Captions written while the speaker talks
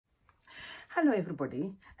Hello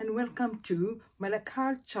everybody and welcome to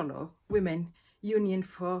Malakal Collo Women Union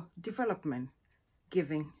for Development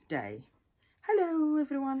Giving Day. Hello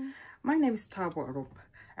everyone, my name is Tabo Arup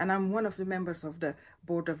and I'm one of the members of the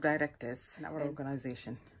board of directors in our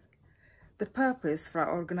organization. The purpose for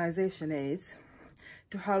our organization is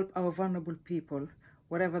to help our vulnerable people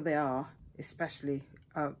wherever they are, especially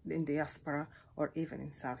in diaspora or even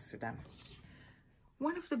in South Sudan.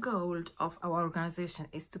 One of the goals of our organization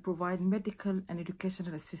is to provide medical and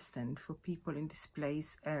educational assistance for people in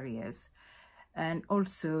displaced areas, and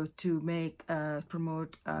also to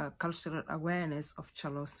promote cultural awareness of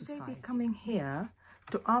Collo society. Today we're coming here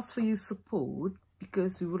to ask for your support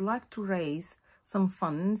because we would like to raise some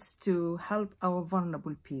funds to help our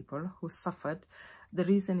vulnerable people who suffered the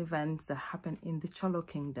recent events that happened in the Collo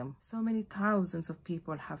kingdom. So many thousands of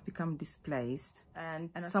people have become displaced, and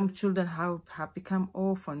some children have become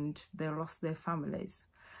orphaned. They lost their families.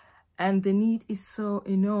 And the need is so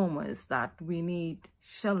enormous that we need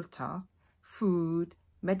shelter, food,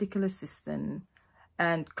 medical assistance,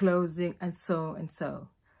 and clothing, and so and so.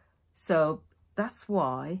 So that's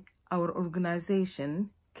why our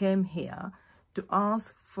organization came here to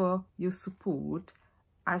ask for your support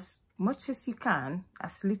as much as you can,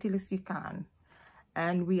 as little as you can,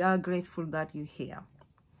 and we are grateful that you're here.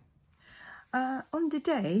 On the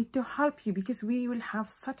day to help you, because we will have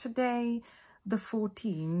Saturday the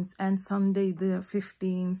 14th and Sunday the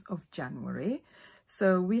 15th of January,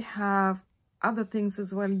 so we have other things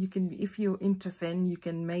as well. You can, if you're interested, you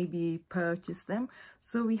can maybe purchase them.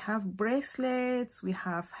 So we have bracelets, we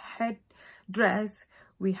have headdress,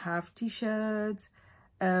 we have t-shirts,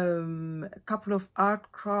 a couple of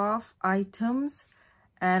art craft items,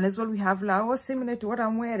 and as well we have lawa similar to what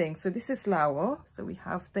I'm wearing. So this is lawa, so we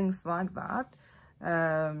have things like that.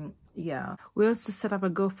 Yeah, we also set up a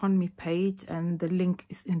GoFundMe page and the link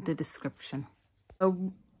is in the description.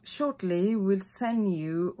 Shortly we'll send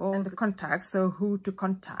you all the contacts, so who to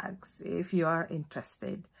contact if you are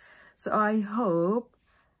interested. So I hope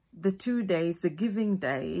the 2 days, the giving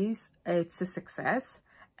days, it's a success,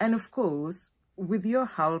 and of course with your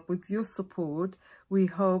help, with your support, we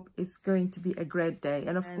hope it's going to be a great day.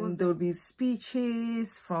 And of course there will be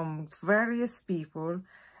speeches from various people,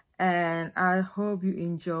 and I hope you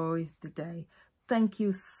enjoy the day. Thank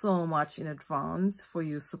you so much in advance for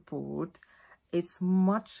your support. It's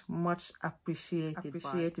much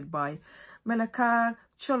appreciated by Malakal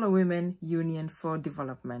Collo Women Union for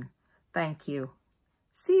Development. Thank you.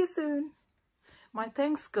 See you soon. My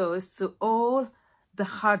thanks goes to all the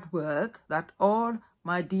hard work that all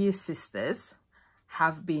my dear sisters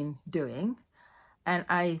have been doing, and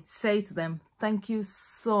I say to them, thank you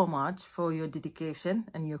so much for your dedication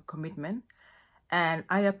and your commitment, and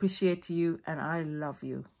I appreciate you and I love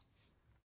you.